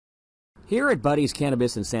Here at Buddy's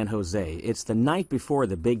Cannabis in San Jose, it's the night before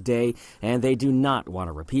the big day, and they do not want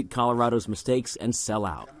to repeat Colorado's mistakes and sell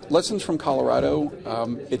out. Lessons from Colorado,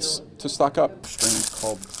 it's to stock up. Strains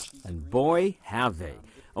called. And boy, have they.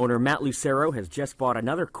 Owner Matt Lucero has just bought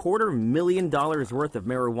another $250,000 worth of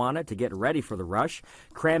marijuana to get ready for the rush,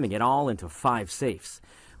 cramming it all into 5 safes.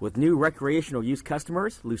 With new recreational use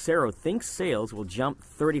customers, Lucero thinks sales will jump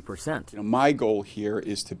 30%. My goal here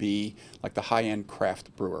is to be like the high-end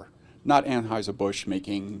craft brewer, not Anheuser-Busch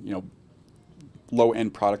making,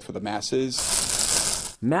 low-end product for the masses.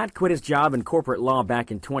 Matt quit his job in corporate law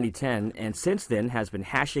back in 2010 and since then has been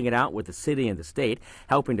hashing it out with the city and the state,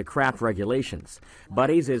 helping to craft regulations.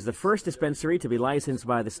 Buddy's is the first dispensary to be licensed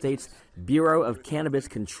by the state's Bureau of Cannabis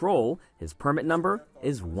Control. His permit number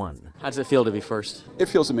is 1. How does it feel to be first? It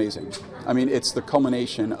feels amazing. I mean, it's the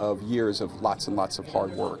culmination of years of lots and lots of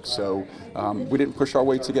hard work. So we didn't push our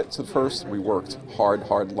way to get to the first. We worked hard,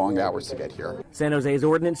 long hours to get here. San Jose's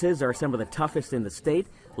ordinances are some of the toughest in the state,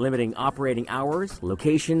 limiting operating hours,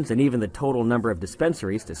 locations, and even the total number of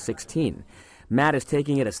dispensaries to 16. Matt is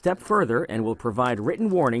taking it a step further and will provide written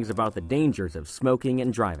warnings about the dangers of smoking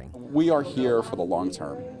and driving. We are here for the long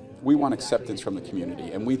term. We want acceptance from the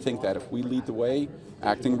community, and we think that if we lead the way,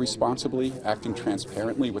 acting responsibly, acting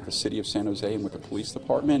transparently with the city of San Jose and with the police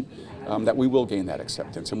department, that we will gain that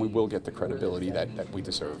acceptance and we will get the credibility that we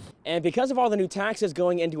deserve. And because of all the new taxes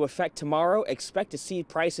going into effect tomorrow, expect to see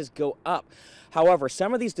prices go up. However,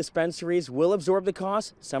 some of these dispensaries will absorb the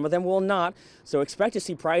cost, some of them will not, so expect to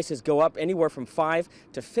see prices go up anywhere from 5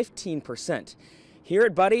 to 15%. Here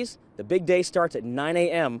at Buddy's, the big day starts at 9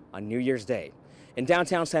 a.m. on New Year's Day. In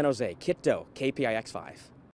downtown San Jose, Kit Doe, KPIX 5.